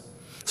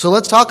So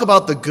let's talk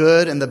about the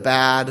good and the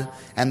bad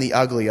and the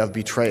ugly of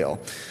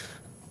betrayal.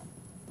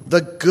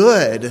 The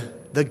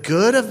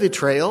good of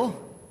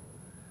betrayal,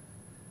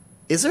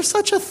 is there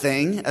such a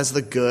thing as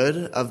the good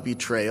of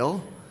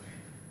betrayal?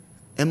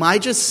 Am I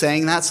just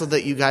saying that so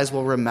that you guys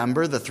will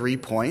remember the 3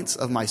 points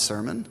of my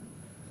sermon?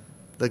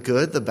 The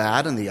good, the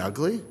bad, and the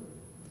ugly?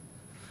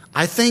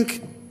 I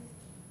think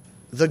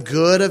the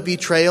good of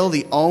betrayal,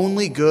 the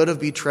only good of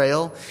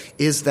betrayal,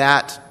 is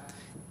that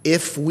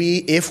if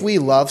we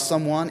love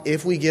someone,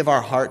 if we give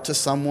our heart to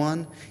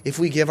someone, if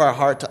we give our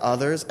heart to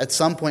others, at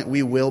some point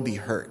we will be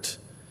hurt.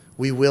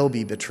 We will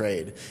be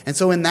betrayed. And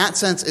so in that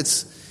sense,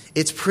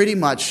 it's pretty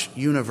much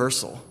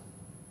universal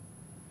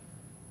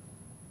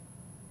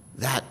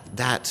that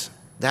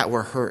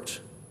we're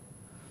hurt.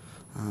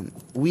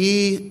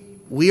 We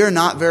are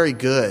not very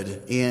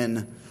good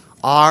in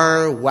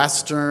our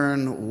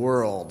Western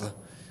world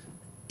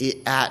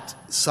at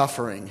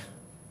suffering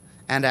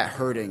and at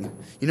hurting.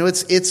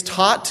 It's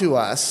taught to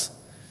us,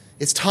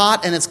 it's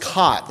taught and it's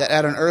caught that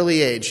at an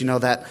early age,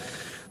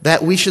 that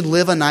we should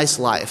live a nice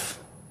life,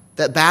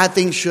 that bad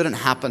things shouldn't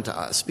happen to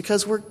us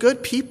because we're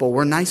good people,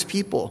 we're nice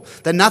people,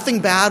 that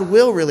nothing bad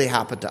will really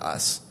happen to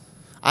us.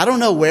 I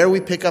don't know where we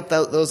pick up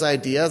those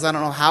ideas. I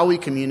don't know how we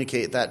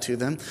communicate that to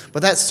them,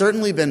 but that's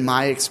certainly been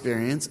my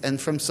experience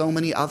and from so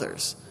many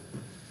others.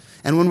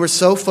 And when we're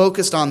so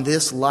focused on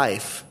this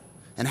life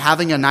and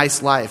having a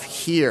nice life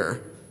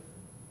here,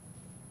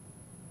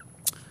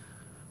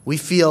 we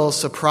feel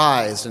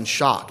surprised and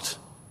shocked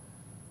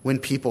when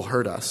people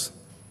hurt us.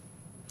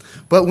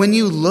 But when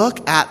you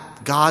look at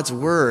God's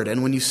word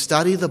and when you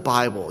study the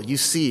Bible, you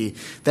see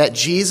that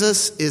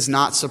Jesus is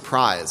not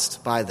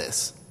surprised by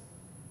this.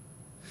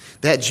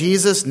 That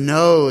Jesus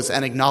knows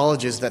and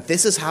acknowledges that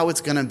this is how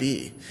it's going to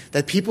be,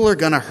 that people are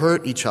going to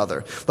hurt each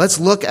other. Let's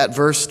look at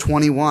verse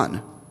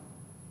 21.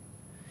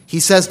 He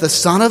says, "The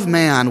Son of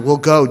Man will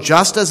go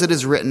just as it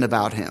is written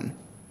about him.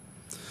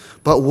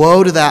 But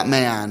woe to that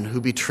man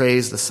who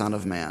betrays the Son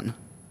of Man."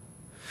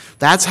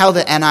 That's how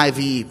the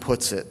NIV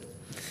puts it.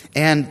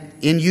 And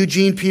in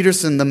Eugene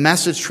Peterson, the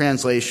Message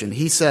translation,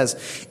 he says,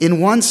 "In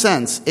one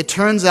sense, it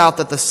turns out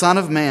that the Son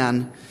of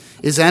Man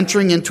is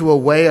entering into a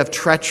way of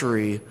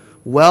treachery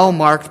well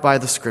marked by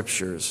the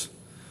Scriptures.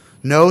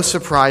 No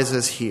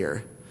surprises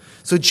here."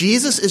 So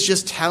Jesus is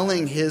just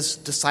telling his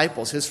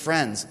disciples, his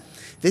friends,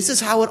 this is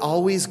how it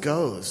always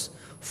goes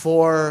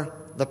for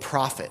the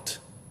prophet,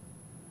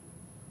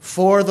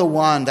 for the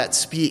one that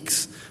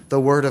speaks the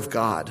word of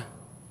God.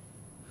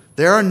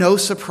 There are no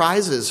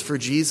surprises for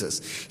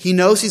Jesus. He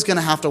knows he's going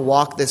to have to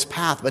walk this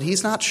path, but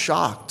he's not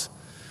shocked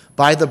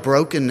by the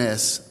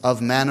brokenness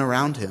of men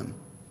around him.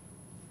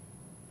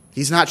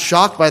 He's not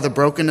shocked by the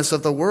brokenness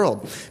of the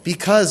world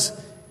because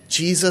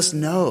Jesus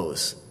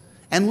knows.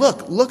 And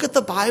look at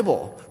the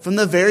Bible. From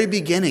the very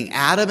beginning,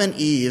 Adam and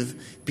Eve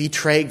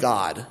betray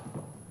God.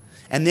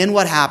 And then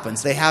what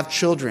happens? They have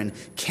children,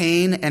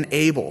 Cain and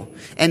Abel.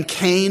 And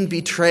Cain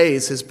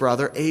betrays his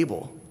brother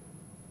Abel.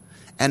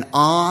 And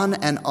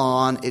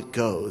on it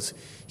goes.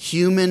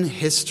 Human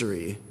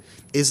history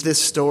is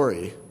this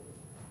story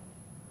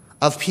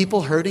of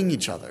people hurting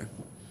each other,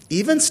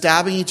 even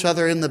stabbing each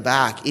other in the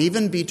back,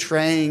 even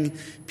betraying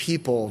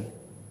people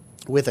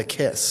with a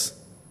kiss.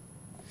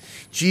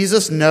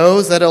 Jesus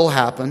knows that it'll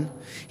happen.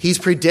 He's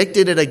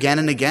predicted it again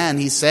and again.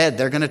 He said,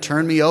 they're going to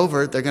turn me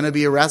over. They're going to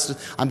be arrested.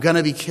 I'm going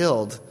to be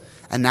killed.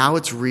 And now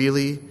it's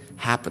really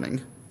happening.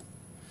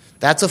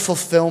 That's a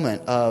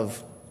fulfillment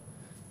of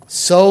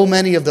so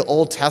many of the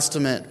Old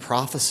Testament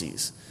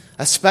prophecies,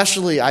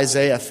 especially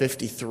Isaiah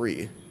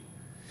 53.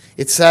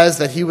 It says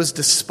that he was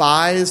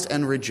despised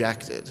and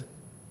rejected.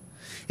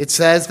 It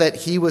says that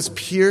he was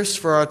pierced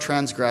for our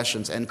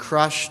transgressions and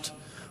crushed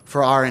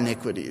for our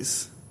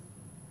iniquities.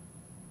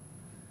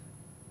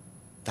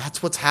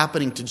 That's what's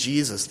happening to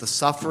Jesus, the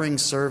suffering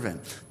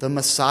servant, the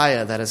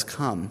Messiah that has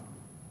come.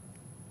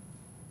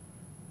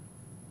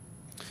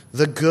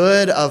 The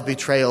good of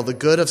betrayal, the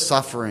good of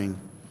suffering,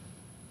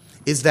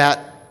 is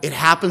that it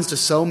happens to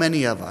so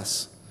many of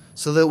us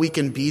so that we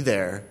can be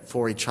there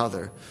for each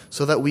other,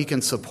 so that we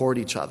can support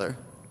each other.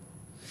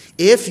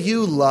 If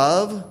you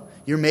love,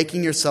 you're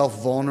making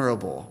yourself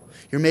vulnerable.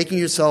 You're making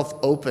yourself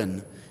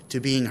open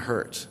to being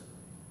hurt.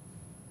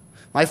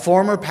 My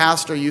former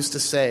pastor used to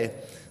say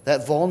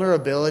that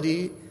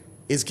vulnerability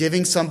is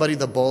giving somebody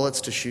the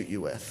bullets to shoot you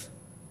with.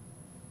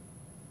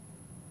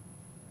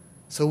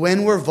 So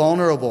when we're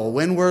vulnerable,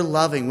 when we're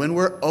loving, when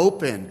we're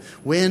open,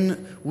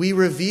 when we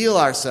reveal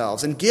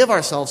ourselves and give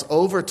ourselves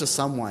over to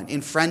someone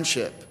in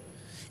friendship,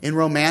 in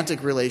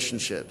romantic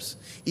relationships,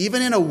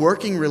 even in a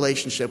working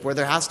relationship where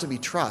there has to be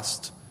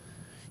trust,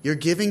 you're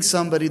giving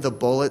somebody the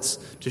bullets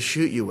to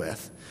shoot you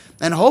with.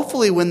 And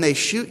hopefully when they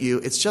shoot you,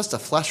 it's just a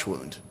flesh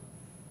wound.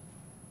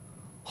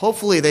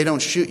 Hopefully they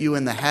don't shoot you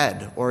in the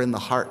head or in the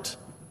heart.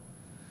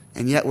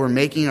 And yet we're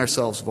making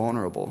ourselves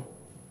vulnerable.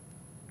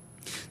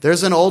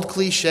 There's an old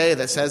cliche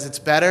that says it's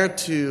better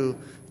to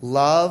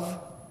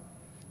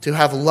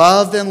have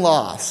loved and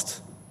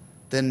lost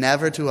than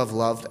never to have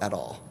loved at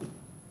all.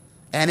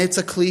 And it's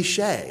a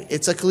cliche.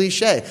 It's a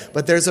cliche.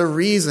 But there's a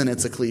reason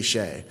it's a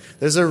cliche.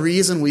 There's a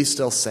reason we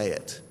still say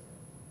it.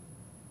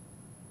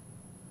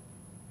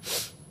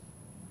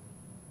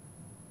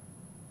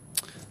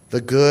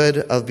 The good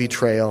of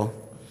betrayal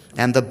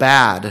and the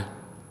bad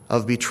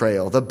of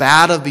betrayal. The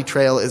bad of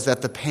betrayal is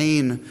that the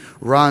pain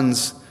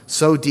runs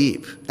so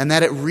deep and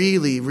that it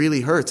really,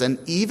 really hurts. And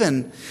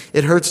even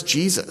it hurts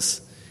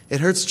Jesus.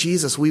 It hurts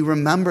Jesus. We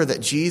remember that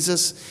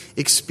Jesus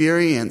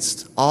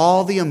experienced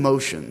all the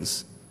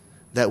emotions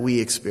that we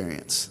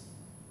experience.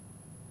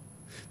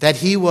 That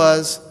he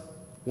was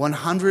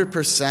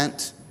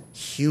 100%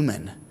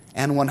 human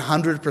and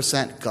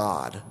 100%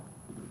 God.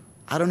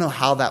 I don't know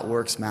how that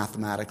works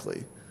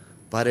mathematically,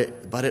 but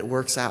it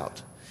works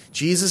out.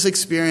 Jesus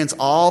experienced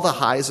all the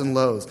highs and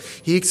lows.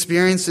 He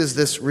experiences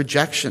this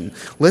rejection.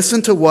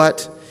 Listen to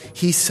what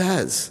he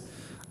says.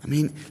 I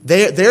mean,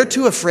 they're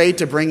too afraid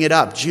to bring it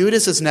up.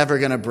 Judas is never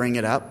going to bring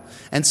it up.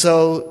 And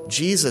so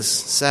Jesus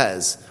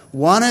says,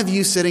 one of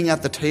you sitting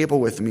at the table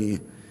with me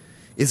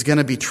is going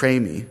to betray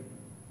me.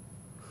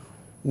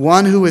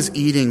 One who is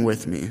eating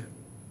with me.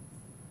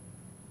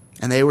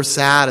 And they were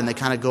sad, and they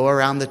kind of go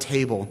around the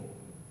table.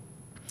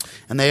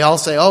 And they all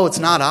say, oh, it's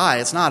not I,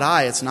 it's not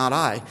I, it's not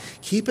I.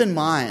 Keep in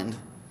mind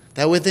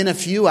that within a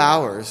few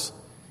hours,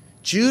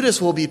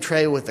 Judas will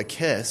betray with a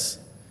kiss.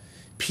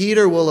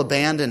 Peter will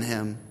abandon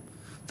him.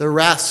 The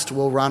rest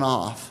will run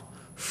off,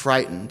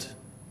 frightened.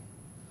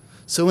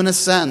 So in a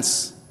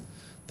sense,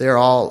 they're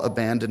all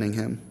abandoning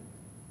him.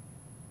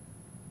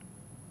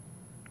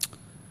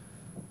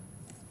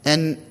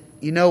 And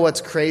you know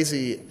what's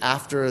crazy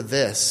after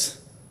this?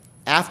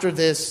 After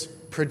this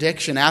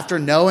prediction, after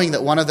knowing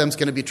that one of them is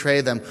going to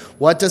betray them,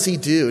 what does he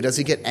do? Does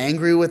he get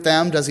angry with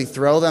them? Does he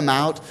throw them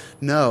out?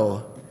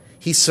 No.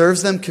 He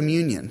serves them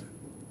communion.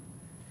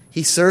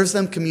 He serves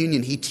them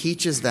communion. He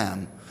teaches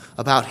them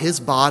about his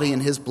body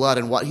and his blood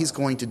and what he's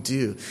going to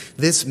do.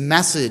 This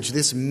message,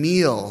 this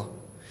meal,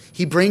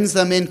 he brings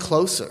them in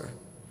closer.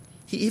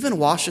 He even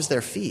washes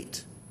their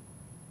feet.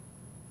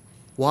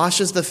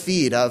 Washes the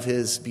feet of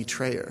his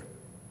betrayer.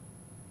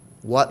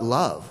 What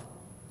love.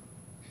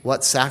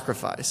 What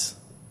sacrifice.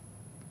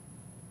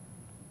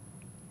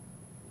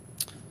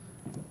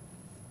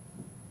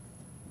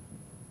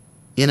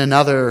 In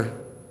another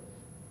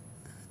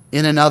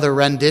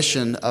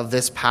rendition of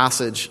this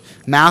passage,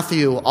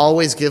 Matthew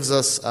always gives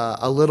us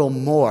a little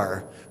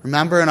more.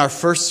 Remember in our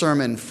first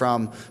sermon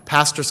from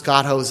Pastor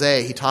Scott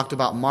Jose, he talked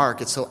about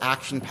Mark. It's so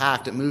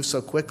action-packed. It moves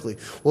so quickly.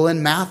 Well,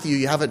 in Matthew,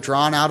 you have it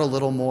drawn out a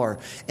little more.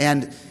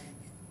 And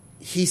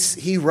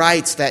he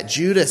writes that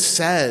Judas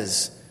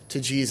says to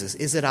Jesus,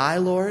 "Is it I,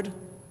 Lord?"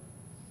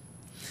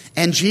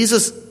 And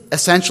Jesus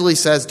essentially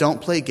says,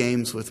 "Don't play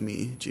games with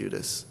me,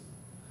 Judas.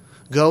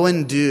 Go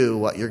and do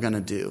what you're going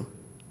to do."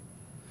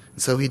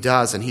 And so he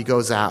does, and he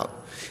goes out.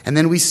 And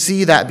then we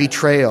see that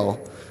betrayal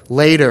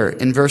later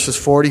in verses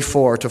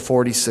 44 to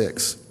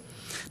 46.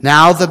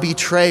 Now the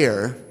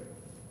betrayer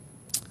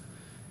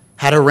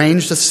had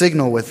arranged a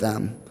signal with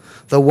them.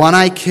 "The one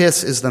I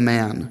kiss is the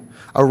man.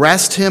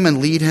 Arrest him and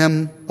lead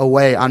him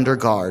away under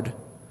guard."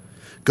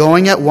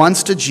 Going at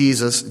once to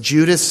Jesus,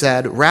 Judas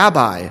said,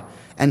 "Rabbi,"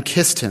 and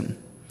kissed him.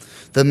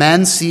 The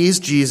men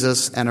seized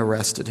Jesus and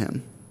arrested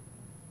him.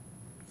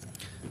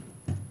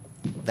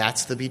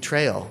 That's the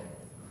betrayal.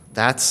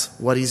 That's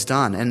what he's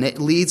done. And it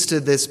leads to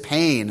this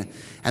pain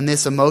and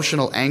this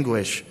emotional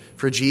anguish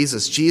for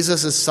Jesus.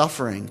 Jesus is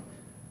suffering.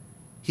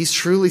 He's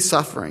truly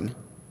suffering.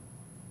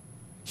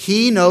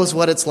 He knows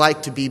what it's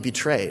like to be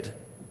betrayed.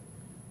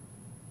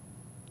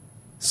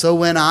 So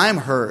when I'm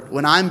hurt,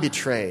 when I'm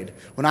betrayed,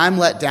 when I'm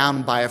let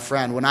down by a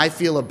friend, when I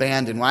feel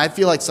abandoned, when I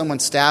feel like someone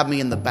stabbed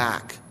me in the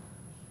back,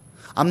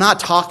 I'm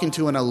not talking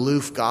to an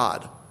aloof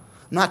God.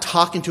 I'm not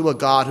talking to a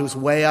God who's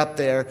way up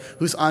there,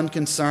 who's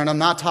unconcerned. I'm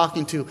not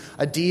talking to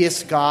a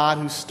deist God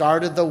who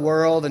started the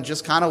world and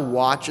just kind of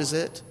watches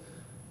it.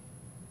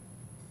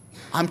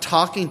 I'm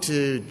talking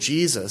to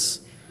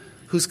Jesus,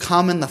 who's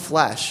come in the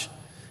flesh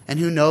and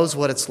who knows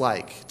what it's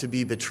like to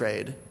be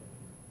betrayed.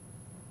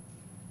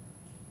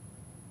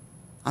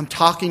 I'm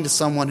talking to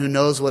someone who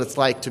knows what it's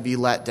like to be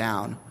let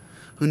down,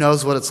 who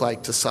knows what it's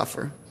like to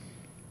suffer.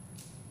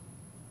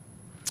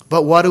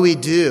 But what do we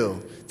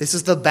do? This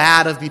is the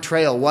bad of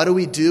betrayal. What do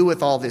we do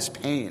with all this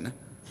pain?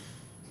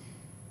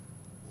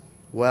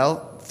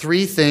 Well,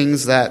 three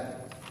things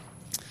that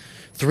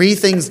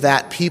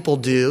people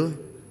do,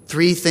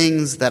 three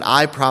things that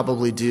I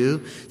probably do,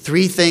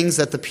 three things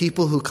that the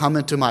people who come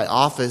into my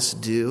office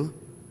do,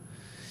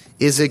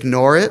 is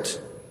ignore it,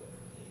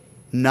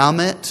 numb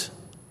it,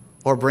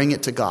 or bring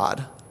it to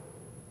God.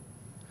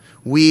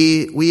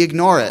 We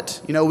ignore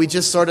it. We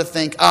just sort of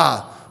think,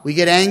 we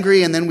get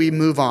angry and then we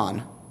move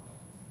on.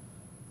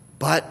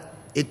 But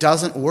it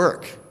doesn't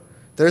work.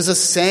 There's a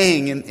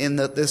saying in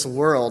this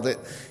world.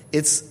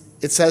 It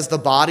says the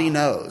body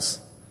knows.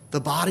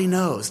 The body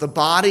knows. The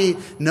body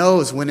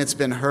knows when it's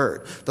been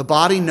hurt. The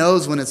body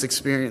knows when it's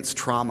experienced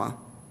trauma.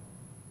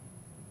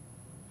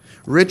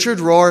 Richard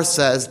Rohr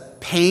says,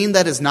 pain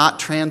that is not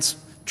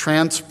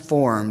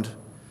transformed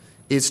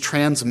is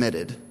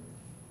transmitted.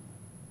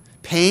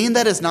 Pain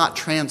that is not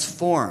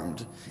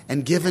transformed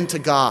and given to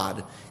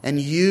God and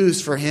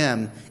used for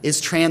him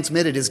is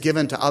transmitted, is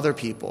given to other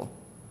people.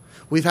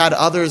 We've had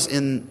others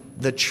in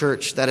the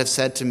church that have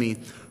said to me,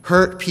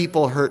 hurt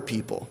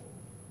people.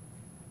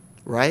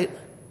 Right?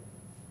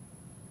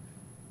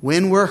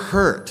 When we're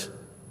hurt,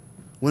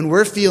 when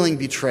we're feeling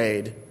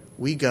betrayed,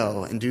 we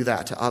go and do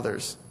that to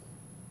others.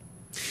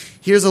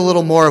 Here's a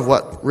little more of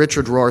what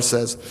Richard Rohr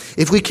says.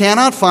 If we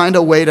cannot find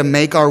a way to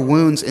make our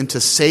wounds into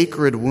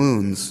sacred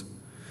wounds,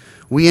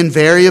 we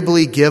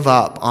invariably give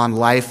up on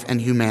life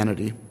and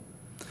humanity.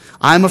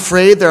 I'm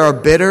afraid there are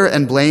bitter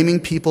and blaming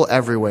people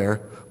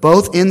everywhere,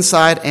 both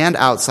inside and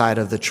outside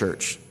of the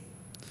church.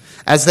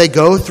 As they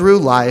go through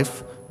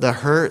life, the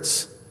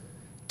hurts,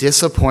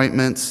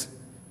 disappointments,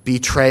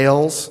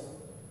 betrayals,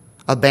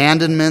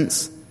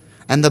 abandonments,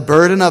 and the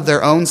burden of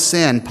their own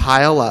sin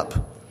pile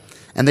up,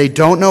 and they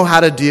don't know how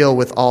to deal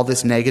with all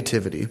this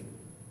negativity.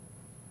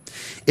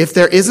 If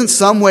there isn't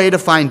some way to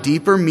find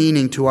deeper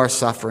meaning to our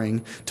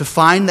suffering, to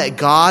find that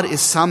God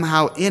is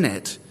somehow in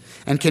it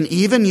and can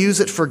even use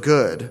it for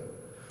good,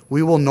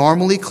 we will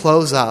normally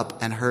close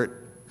up and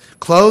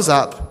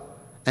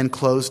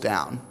close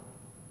down.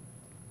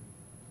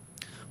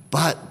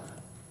 But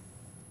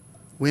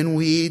when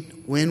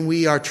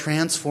we are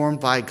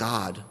transformed by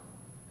God,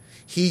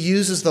 he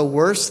uses the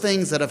worst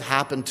things that have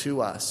happened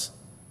to us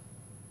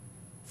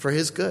for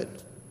his good,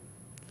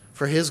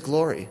 for his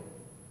glory,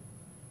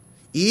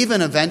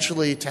 even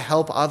eventually to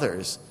help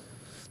others.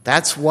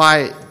 That's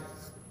why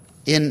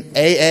in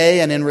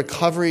AA and in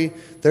recovery,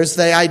 there's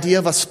the idea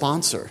of a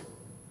sponsor.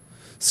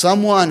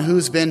 Someone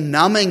who's been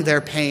numbing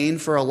their pain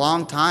for a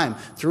long time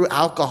through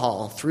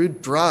alcohol, through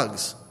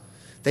drugs.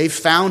 They've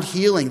found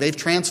healing. They've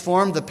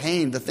transformed the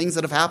pain, the things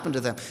that have happened to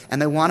them,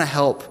 and they want to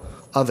help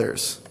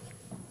others.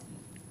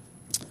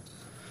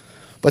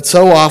 But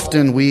so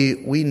often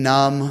we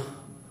numb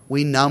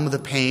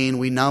the pain,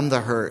 we numb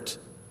the hurt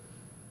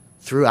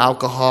through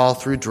alcohol,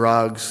 through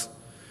drugs,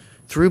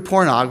 through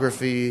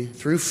pornography,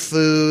 through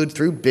food,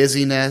 through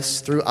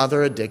busyness, through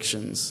other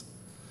addictions.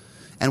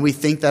 And we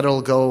think that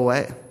it'll go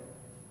away.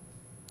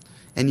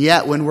 And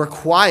yet, when we're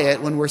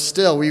quiet, when we're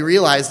still, we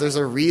realize there's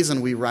a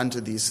reason we run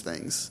to these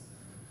things.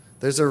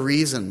 There's a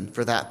reason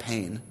for that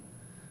pain.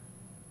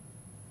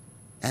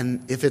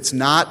 And if it's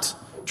not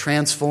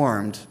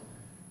transformed,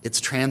 it's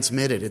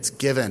transmitted, it's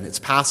given, it's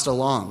passed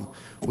along.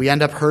 We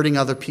end up hurting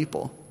other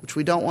people, which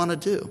we don't want to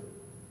do.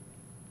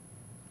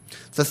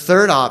 The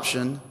third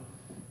option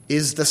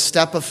is the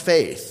step of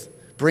faith,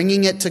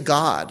 bringing it to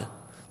God,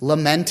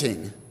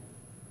 lamenting.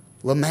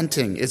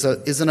 Lamenting is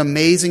an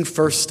amazing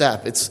first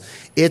step. It's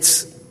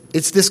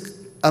this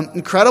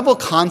incredible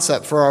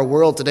concept for our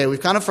world today.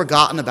 We've kind of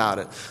forgotten about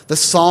it. The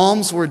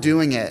Psalms were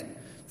doing it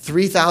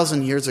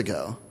 3,000 years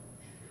ago.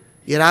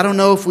 Yet I don't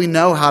know if we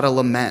know how to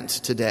lament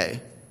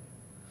today.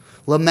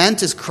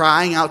 Lament is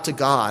crying out to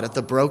God at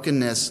the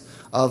brokenness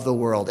of the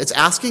world. It's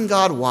asking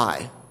God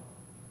why.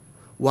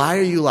 Why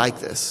are you like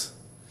this?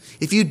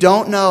 If you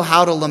don't know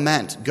how to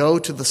lament, go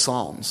to the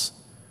Psalms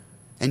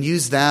and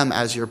use them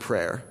as your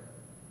prayer.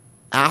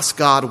 Ask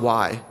God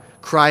why.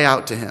 Cry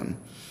out to him.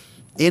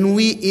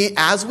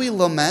 As we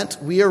lament,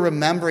 we are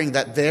remembering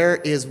that there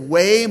is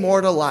way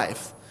more to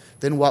life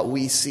than what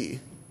we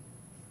see.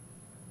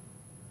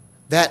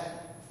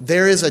 That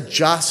there is a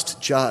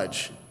just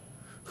judge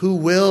who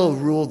will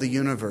rule the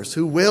universe,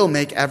 who will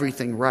make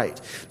everything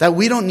right. That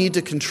we don't need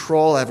to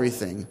control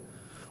everything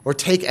or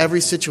take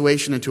every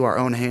situation into our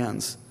own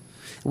hands.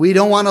 We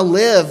don't want to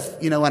live,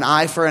 an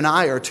eye for an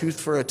eye or a tooth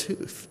for a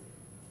tooth.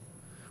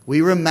 We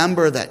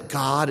remember that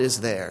God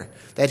is there,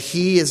 that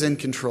he is in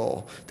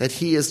control, that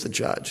he is the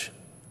judge.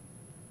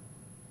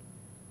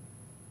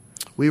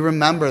 We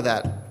remember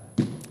that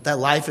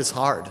life is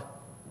hard.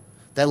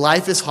 That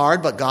life is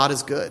hard, but God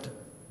is good.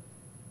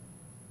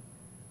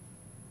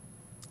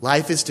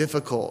 Life is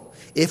difficult.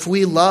 If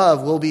we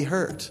love, we'll be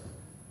hurt.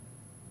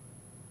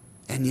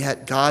 And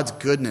yet God's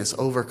goodness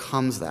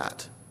overcomes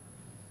that.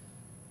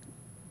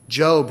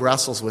 Job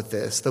wrestles with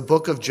this. The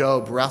book of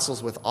Job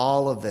wrestles with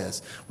all of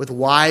this, with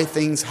why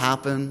things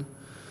happen,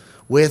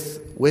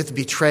 with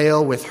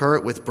betrayal, with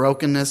hurt, with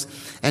brokenness.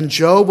 And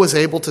Job was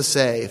able to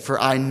say, "For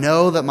I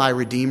know that my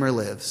Redeemer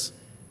lives.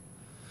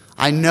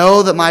 I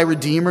know that my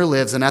Redeemer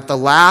lives, and at the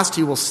last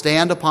he will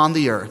stand upon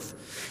the earth.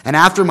 And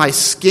after my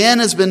skin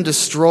has been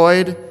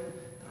destroyed,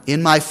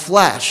 in my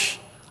flesh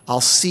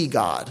I'll see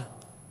God."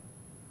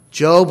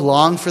 Job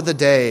longed for the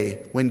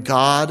day when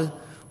God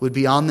would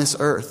be on this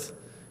earth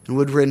and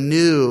would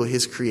renew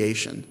his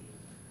creation.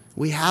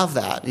 We have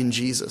that in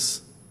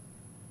Jesus.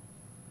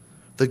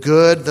 The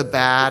good, the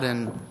bad,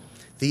 and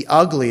the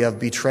ugly of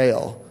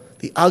betrayal.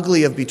 The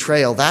ugly of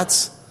betrayal,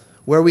 that's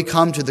where we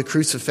come to the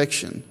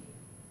crucifixion.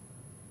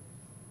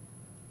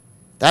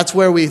 That's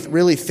where we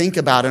really think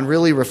about and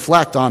really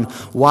reflect on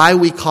why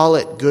we call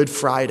it Good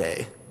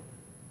Friday.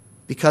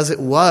 Because it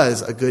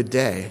was a good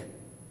day.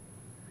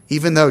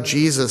 Even though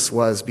Jesus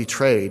was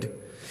betrayed,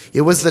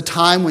 it was the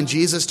time when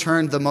Jesus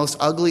turned the most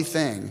ugly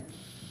thing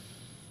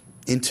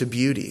into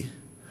beauty,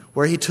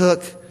 where he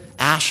took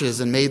ashes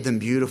and made them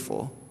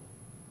beautiful,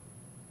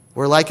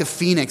 where like a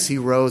phoenix he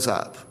rose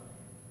up.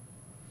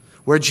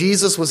 Where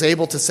Jesus was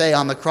able to say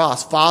on the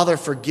cross, "Father,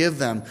 forgive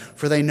them,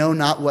 for they know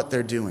not what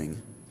they're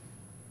doing."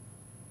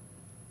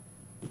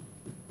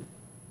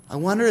 I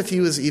wonder if he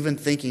was even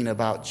thinking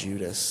about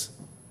Judas.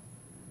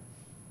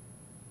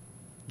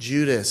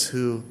 Judas,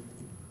 who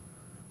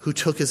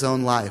took his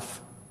own life.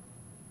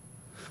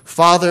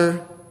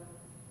 "Father,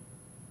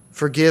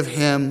 forgive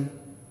him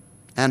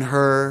and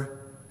her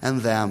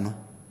and them,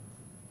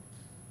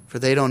 for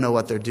they don't know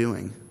what they're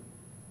doing."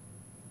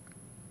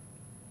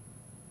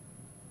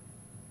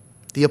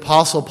 The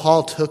Apostle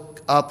Paul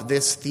took up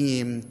this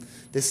theme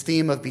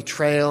of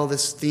betrayal,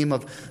 this theme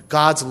of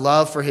God's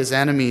love for his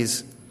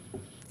enemies.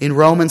 In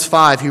Romans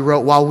 5, he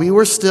wrote, "While we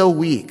were still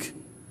weak,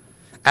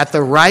 at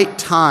the right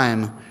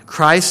time,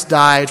 Christ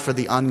died for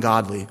the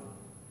ungodly.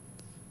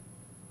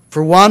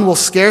 For one will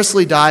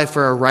scarcely die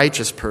for a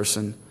righteous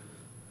person,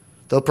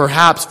 though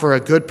perhaps for a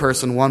good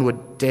person one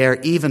would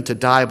dare even to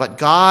die. But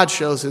God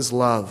shows his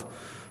love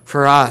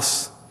for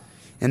us,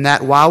 in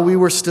that while we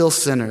were still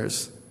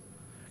sinners,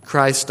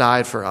 Christ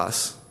died for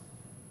us."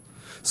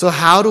 So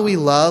how do we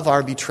love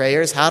our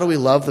betrayers? How do we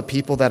love the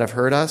people that have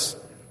hurt us?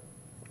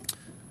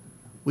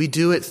 We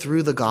do it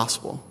through the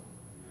gospel.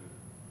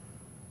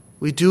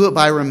 We do it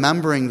by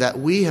remembering that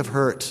we have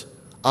hurt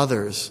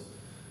others,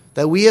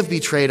 that we have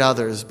betrayed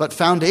others. But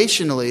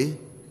foundationally,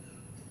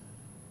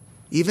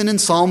 even in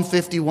Psalm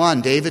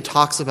 51, David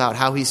talks about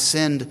how he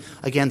sinned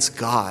against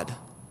God.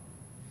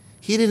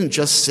 He didn't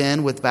just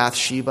sin with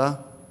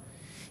Bathsheba.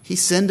 He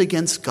sinned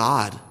against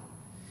God.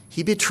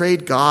 He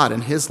betrayed God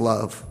and his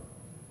love.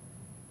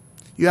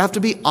 You have to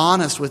be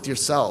honest with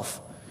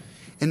yourself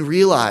and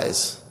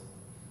realize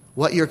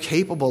what you're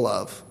capable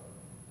of.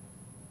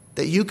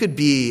 That you could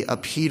be a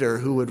Peter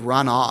who would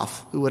run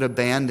off, who would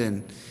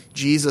abandon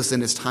Jesus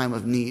in his time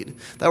of need.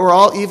 That we're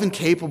all even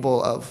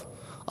capable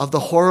of the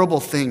horrible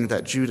thing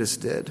that Judas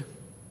did.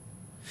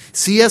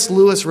 C.S.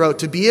 Lewis wrote,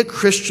 "To be a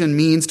Christian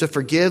means to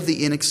forgive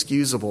the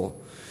inexcusable,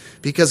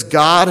 because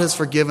God has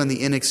forgiven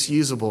the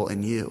inexcusable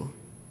in you."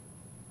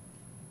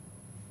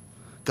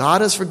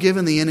 God has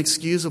forgiven the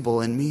inexcusable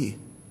in me.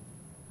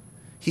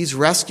 He's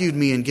rescued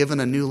me and given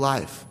a new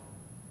life.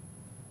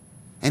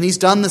 And he's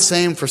done the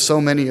same for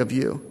so many of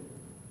you.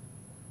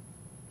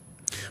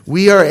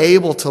 We are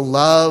able to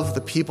love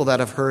the people that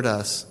have hurt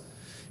us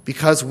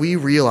because we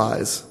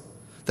realize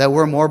that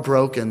we're more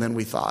broken than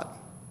we thought.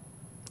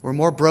 We're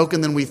more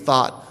broken than we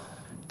thought,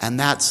 and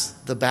that's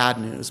the bad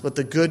news. But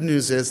the good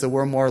news is that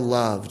we're more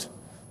loved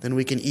than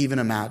we can even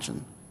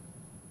imagine.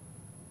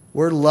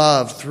 We're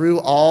loved through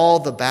all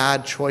the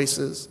bad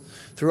choices,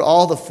 through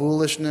all the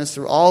foolishness,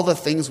 through all the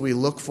things we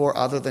look for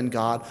other than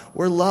God.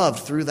 We're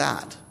loved through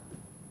that.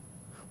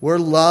 We're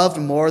loved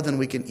more than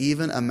we can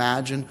even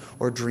imagine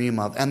or dream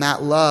of. And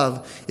that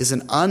love is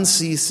an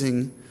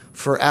unceasing,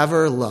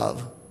 forever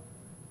love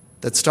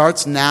that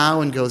starts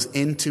now and goes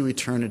into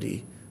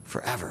eternity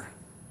forever.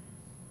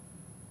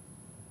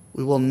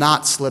 We will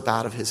not slip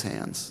out of his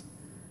hands.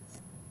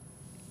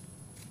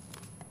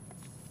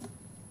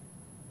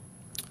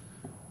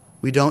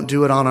 We don't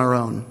do it on our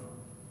own.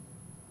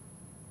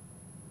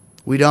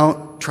 We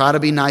don't try to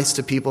be nice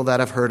to people that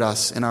have hurt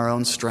us in our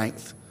own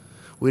strength.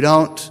 We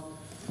don't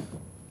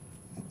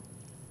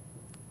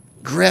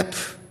grip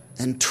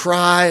and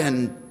try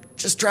and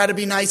just try to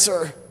be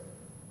nicer.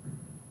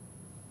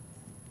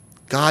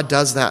 God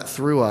does that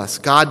through us.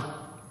 God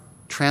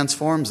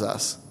transforms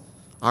us,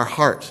 our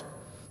heart,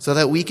 so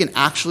that we can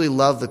actually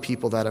love the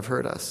people that have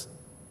hurt us.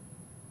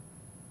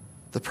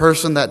 The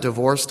person that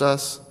divorced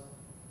us,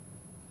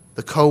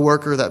 the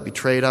coworker that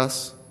betrayed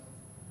us,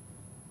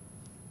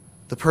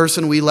 the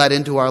person we let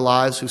into our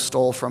lives who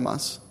stole from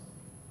us.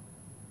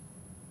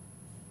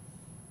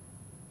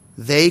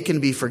 They can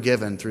be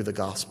forgiven through the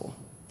gospel.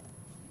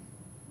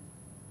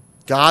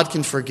 God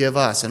can forgive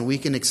us, and we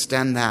can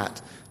extend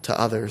that to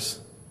others.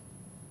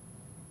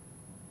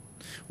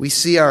 We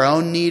see our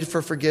own need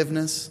for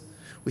forgiveness.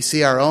 We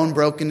see our own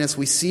brokenness.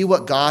 We see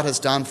what God has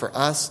done for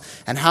us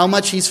and how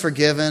much he's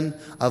forgiven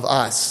of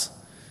us.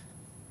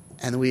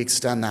 And we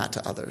extend that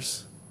to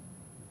others.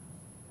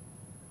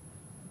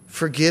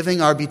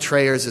 Forgiving our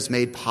betrayers is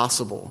made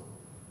possible.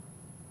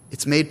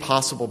 It's made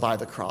possible by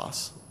the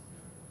cross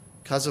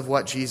because of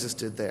what Jesus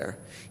did there.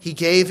 He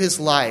gave his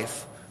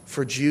life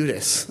for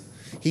Judas.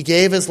 He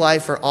gave his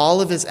life for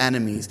all of his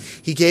enemies.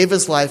 He gave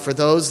his life for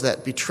those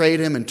that betrayed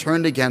him and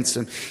turned against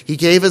him. He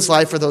gave his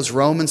life for those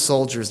Roman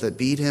soldiers that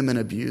beat him and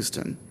abused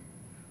him.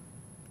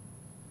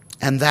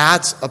 And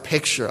that's a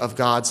picture of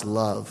God's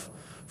love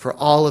for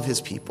all of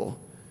his people.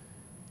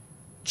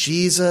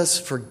 Jesus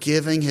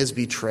forgiving his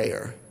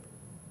betrayer.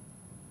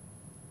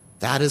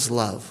 That is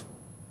love.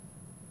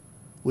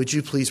 Would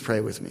you please pray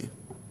with me?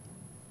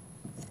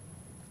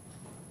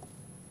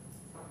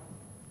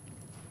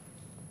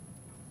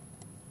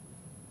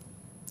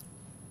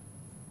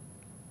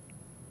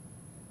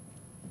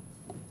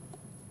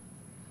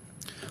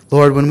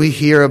 Lord, when we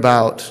hear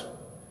about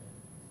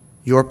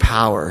your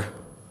power,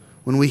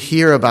 when we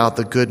hear about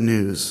the good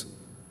news,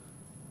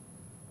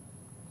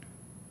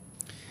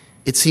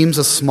 It seems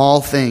a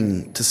small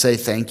thing to say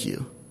thank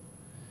you,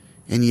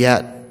 and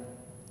yet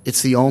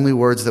it's the only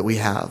words that we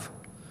have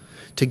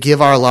to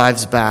give our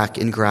lives back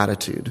in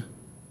gratitude,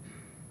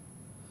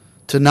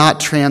 to not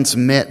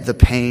transmit the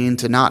pain,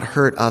 to not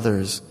hurt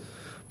others,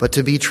 but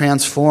to be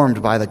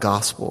transformed by the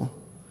gospel,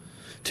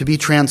 to be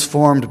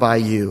transformed by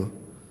you,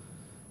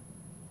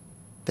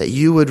 that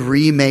you would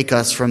remake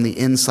us from the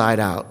inside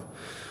out,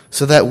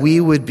 so that we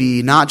would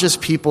be not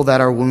just people that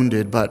are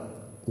wounded, but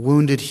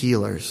wounded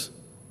healers.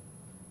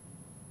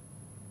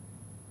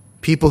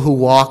 People who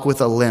walk with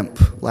a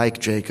limp like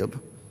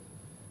Jacob,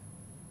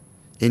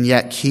 and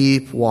yet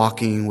keep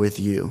walking with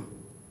you.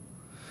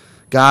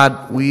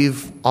 God,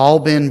 we've all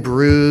been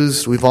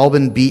bruised. We've all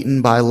been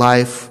beaten by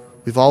life.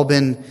 We've all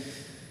been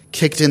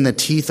kicked in the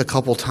teeth a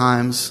couple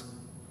times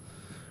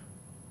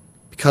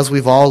because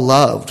we've all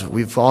loved.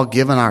 We've all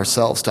given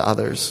ourselves to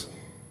others.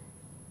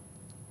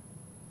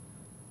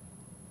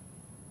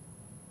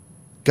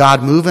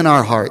 God, move in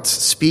our hearts.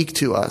 Speak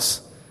to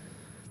us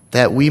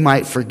that we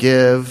might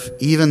forgive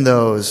even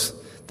those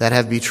that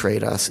have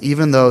betrayed us,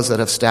 even those that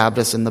have stabbed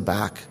us in the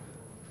back,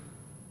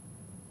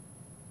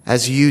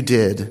 as you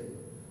did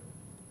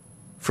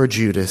for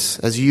Judas,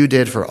 as you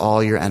did for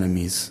all your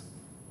enemies.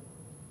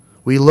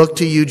 We look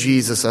to you,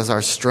 Jesus, as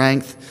our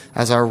strength,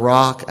 as our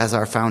rock, as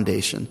our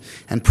foundation,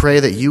 and pray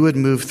that you would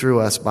move through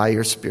us by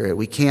your Spirit.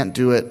 We can't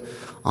do it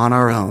on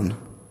our own.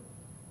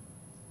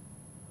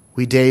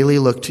 We daily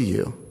look to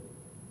you.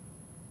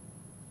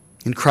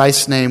 In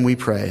Christ's name we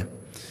pray.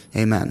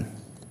 Amen.